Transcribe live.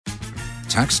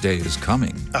Tax day is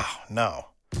coming. Oh, no.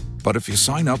 But if you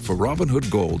sign up for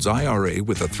Robinhood Gold's IRA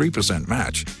with a 3%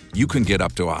 match, you can get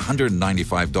up to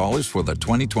 $195 for the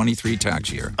 2023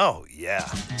 tax year. Oh, yeah.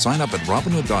 Sign up at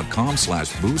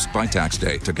Robinhood.com/boost by tax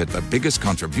day to get the biggest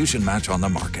contribution match on the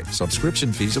market.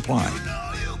 Subscription fees apply.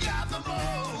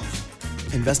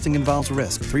 Investing involves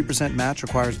risk. 3% match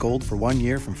requires gold for 1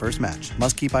 year from first match.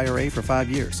 Must keep IRA for 5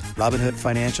 years. Robinhood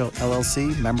Financial,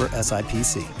 LLC, member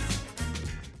SIPC.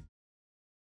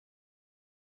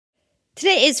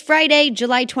 Today is Friday,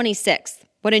 July 26th.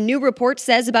 What a new report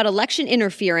says about election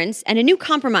interference and a new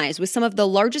compromise with some of the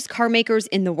largest car makers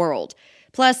in the world.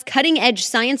 Plus, cutting-edge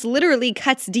science literally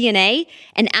cuts DNA,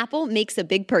 and Apple makes a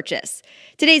big purchase.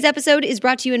 Today's episode is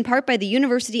brought to you in part by the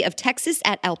University of Texas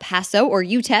at El Paso, or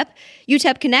UTEP.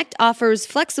 UTEP Connect offers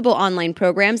flexible online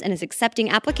programs and is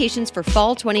accepting applications for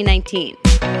fall 2019.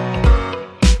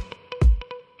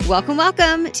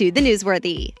 Welcome to The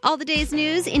Newsworthy. All the day's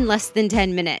news in less than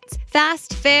 10 minutes.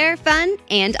 Fast, fair, fun,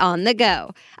 and on the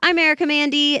go. I'm Erica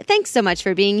Mandy. Thanks so much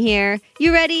for being here.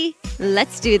 You ready?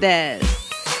 Let's do this.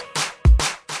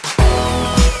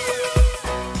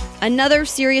 Another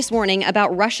serious warning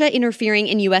about Russia interfering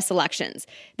in U.S. elections.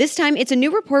 This time, it's a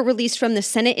new report released from the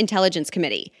Senate Intelligence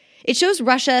Committee. It shows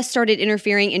Russia started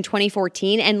interfering in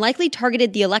 2014 and likely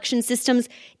targeted the election systems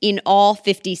in all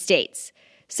 50 states.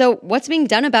 So what's being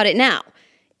done about it now?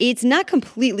 It's not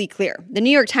completely clear. The New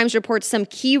York Times reports some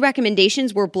key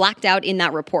recommendations were blacked out in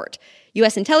that report.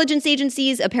 U.S. intelligence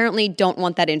agencies apparently don't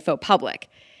want that info public.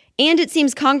 And it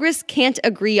seems Congress can't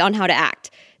agree on how to act.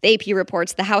 The AP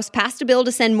reports the House passed a bill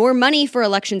to send more money for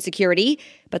election security,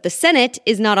 but the Senate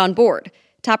is not on board.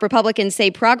 Top Republicans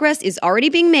say progress is already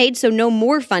being made, so no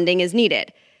more funding is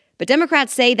needed. But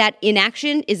Democrats say that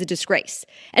inaction is a disgrace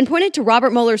and pointed to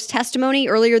Robert Mueller's testimony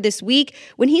earlier this week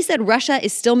when he said Russia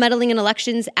is still meddling in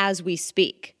elections as we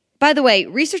speak. By the way,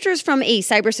 researchers from a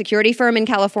cybersecurity firm in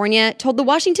California told The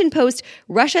Washington Post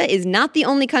Russia is not the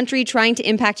only country trying to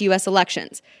impact U.S.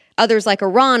 elections. Others like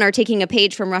Iran are taking a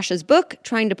page from Russia's book,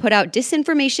 trying to put out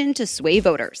disinformation to sway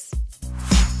voters.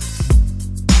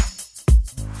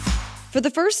 For the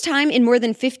first time in more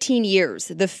than 15 years,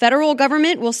 the federal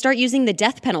government will start using the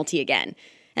death penalty again.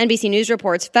 NBC News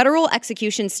reports federal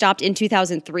execution stopped in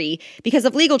 2003 because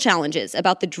of legal challenges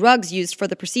about the drugs used for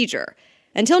the procedure.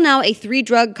 Until now, a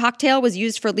 3-drug cocktail was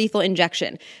used for lethal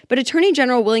injection. But Attorney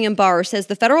General William Barr says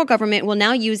the federal government will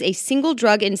now use a single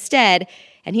drug instead,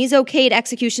 and he's okayed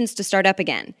executions to start up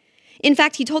again. In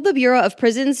fact, he told the Bureau of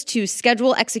Prisons to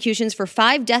schedule executions for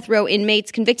 5 death row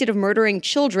inmates convicted of murdering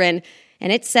children,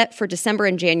 and it's set for December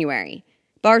and January.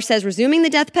 Barr says resuming the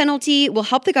death penalty will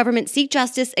help the government seek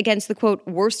justice against the, quote,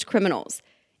 worst criminals.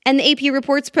 And the AP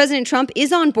reports President Trump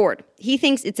is on board. He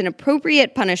thinks it's an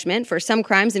appropriate punishment for some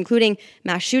crimes, including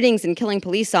mass shootings and killing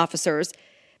police officers.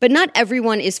 But not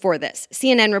everyone is for this.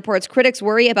 CNN reports critics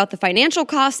worry about the financial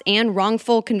costs and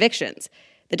wrongful convictions.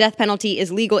 The death penalty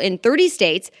is legal in 30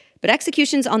 states, but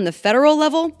executions on the federal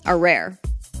level are rare.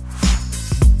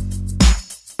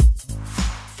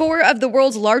 4 of the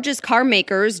world's largest car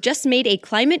makers just made a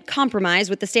climate compromise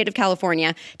with the state of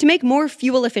California to make more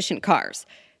fuel-efficient cars.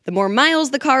 The more miles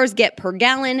the cars get per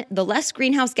gallon, the less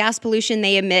greenhouse gas pollution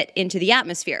they emit into the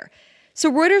atmosphere.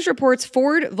 So Reuters reports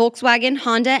Ford, Volkswagen,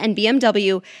 Honda, and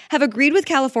BMW have agreed with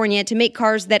California to make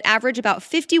cars that average about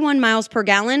 51 miles per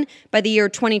gallon by the year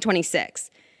 2026.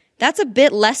 That's a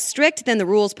bit less strict than the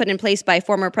rules put in place by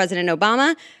former President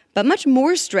Obama, but much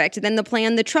more strict than the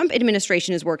plan the Trump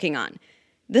administration is working on.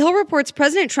 The Hill reports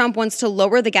President Trump wants to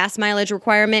lower the gas mileage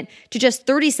requirement to just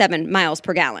 37 miles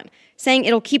per gallon, saying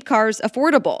it'll keep cars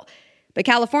affordable. But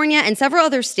California and several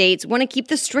other states want to keep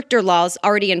the stricter laws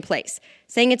already in place,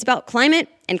 saying it's about climate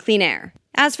and clean air.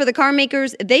 As for the car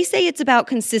makers, they say it's about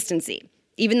consistency.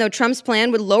 Even though Trump's plan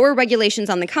would lower regulations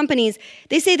on the companies,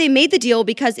 they say they made the deal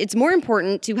because it's more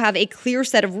important to have a clear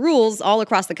set of rules all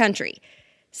across the country.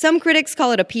 Some critics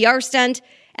call it a PR stunt,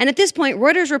 and at this point,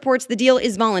 Reuters reports the deal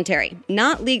is voluntary,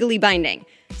 not legally binding.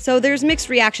 So there's mixed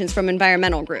reactions from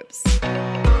environmental groups.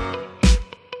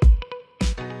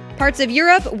 Parts of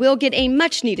Europe will get a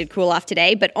much-needed cool-off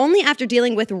today, but only after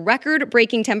dealing with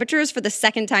record-breaking temperatures for the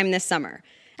second time this summer.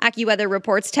 AccuWeather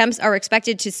reports temps are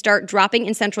expected to start dropping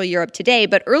in Central Europe today,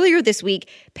 but earlier this week,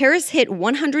 Paris hit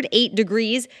 108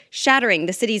 degrees, shattering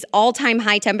the city's all-time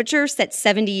high temperature set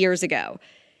 70 years ago.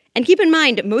 And keep in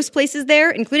mind, most places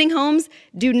there, including homes,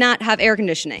 do not have air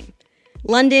conditioning.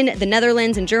 London, the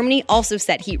Netherlands, and Germany also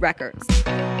set heat records.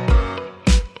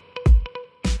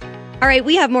 All right,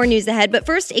 we have more news ahead, but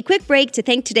first, a quick break to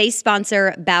thank today's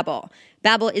sponsor, Babbel.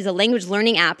 Babbel is a language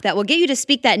learning app that will get you to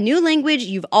speak that new language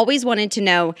you've always wanted to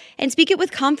know and speak it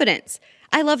with confidence.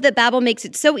 I love that Babbel makes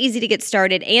it so easy to get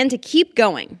started and to keep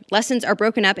going. Lessons are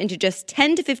broken up into just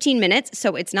 10 to 15 minutes,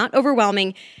 so it's not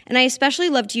overwhelming, and I especially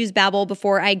love to use Babbel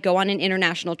before I go on an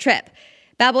international trip.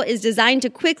 Babbel is designed to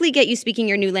quickly get you speaking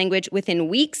your new language within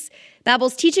weeks.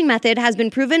 Babbel's teaching method has been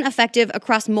proven effective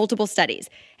across multiple studies,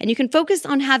 and you can focus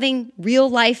on having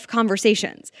real-life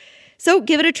conversations. So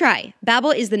give it a try.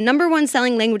 Babbel is the #1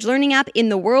 selling language learning app in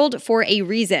the world for a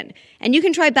reason. And you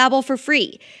can try Babbel for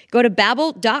free. Go to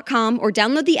Babbel.com or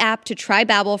download the app to try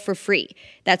Babbel for free.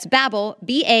 That's Babbel,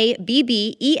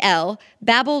 Babbel,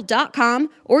 Babbel.com,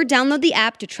 or download the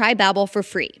app to try Babbel for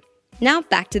free. Now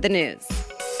back to the news.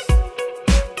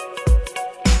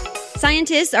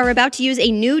 Scientists are about to use a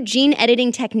new gene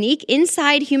editing technique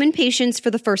inside human patients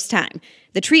for the first time.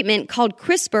 The treatment, called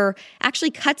CRISPR, actually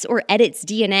cuts or edits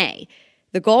DNA.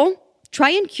 The goal?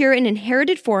 Try and cure an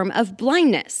inherited form of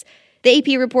blindness. The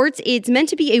AP reports it's meant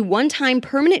to be a one-time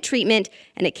permanent treatment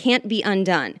and it can't be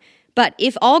undone. But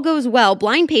if all goes well,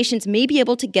 blind patients may be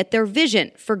able to get their vision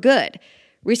for good.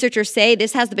 Researchers say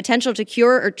this has the potential to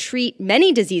cure or treat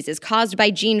many diseases caused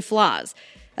by gene flaws.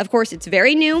 Of course, it's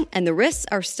very new, and the risks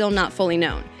are still not fully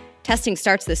known. Testing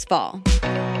starts this fall.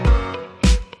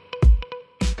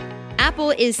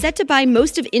 Apple is set to buy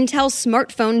most of Intel's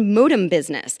smartphone modem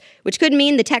business, which could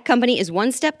mean the tech company is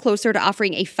one step closer to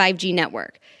offering a 5G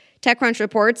network. TechCrunch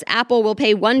reports Apple will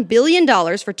pay $1 billion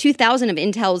for 2,000 of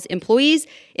Intel's employees,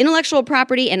 intellectual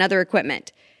property, and other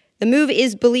equipment. The move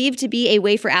is believed to be a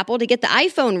way for Apple to get the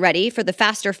iPhone ready for the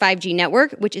faster 5G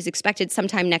network, which is expected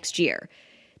sometime next year.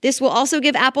 This will also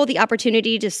give Apple the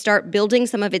opportunity to start building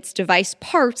some of its device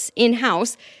parts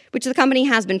in-house, which the company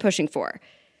has been pushing for.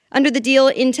 Under the deal,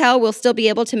 Intel will still be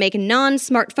able to make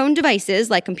non-smartphone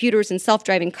devices like computers and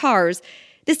self-driving cars.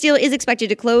 This deal is expected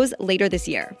to close later this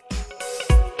year.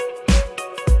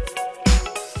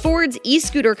 Ford's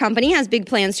e-scooter company has big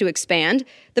plans to expand.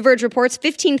 The Verge reports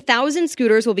 15,000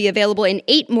 scooters will be available in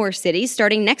 8 more cities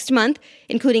starting next month,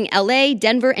 including LA,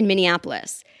 Denver, and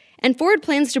Minneapolis. And Ford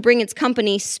plans to bring its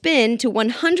company Spin to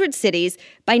 100 cities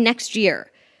by next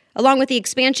year. Along with the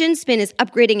expansion, Spin is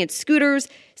upgrading its scooters,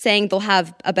 saying they'll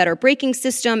have a better braking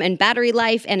system and battery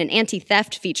life and an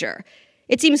anti-theft feature.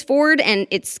 It seems Ford and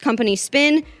its company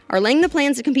Spin are laying the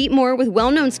plans to compete more with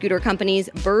well-known scooter companies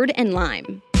Bird and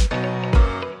Lime.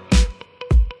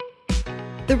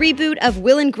 The reboot of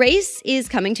Will and Grace is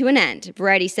coming to an end.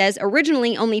 Variety says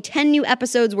originally only 10 new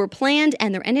episodes were planned,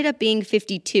 and there ended up being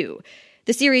 52.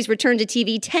 The series returned to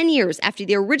TV 10 years after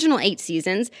the original 8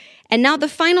 seasons, and now the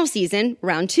final season,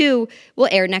 round 2, will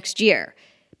air next year.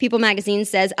 People magazine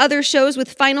says other shows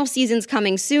with final seasons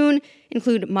coming soon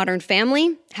include Modern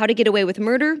Family, How to Get Away with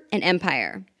Murder, and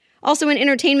Empire. Also in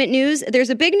entertainment news, there's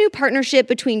a big new partnership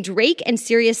between Drake and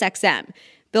SiriusXM.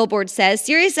 Billboard says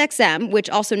SiriusXM,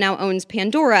 which also now owns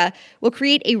Pandora, will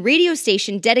create a radio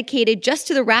station dedicated just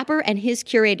to the rapper and his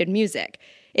curated music.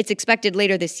 It's expected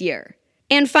later this year.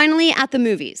 And finally, at the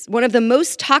movies, one of the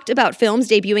most talked about films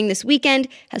debuting this weekend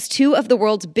has 2 of the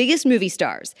world's biggest movie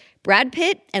stars, Brad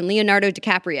Pitt and Leonardo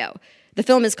DiCaprio. The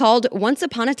film is called Once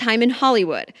Upon a Time in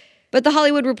Hollywood. But The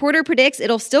Hollywood Reporter predicts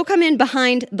it'll still come in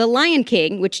behind The Lion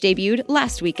King, which debuted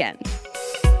last weekend.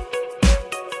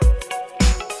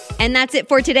 And that's it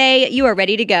for today. You are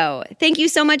ready to go. Thank you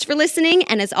so much for listening.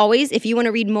 And as always, if you want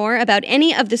to read more about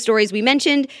any of the stories we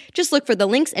mentioned, just look for the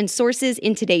links and sources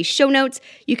in today's show notes.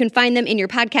 You can find them in your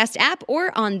podcast app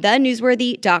or on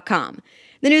thenewsworthy.com.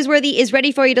 The Newsworthy is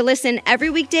ready for you to listen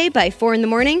every weekday by 4 in the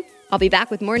morning. I'll be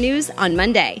back with more news on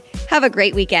Monday. Have a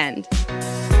great weekend.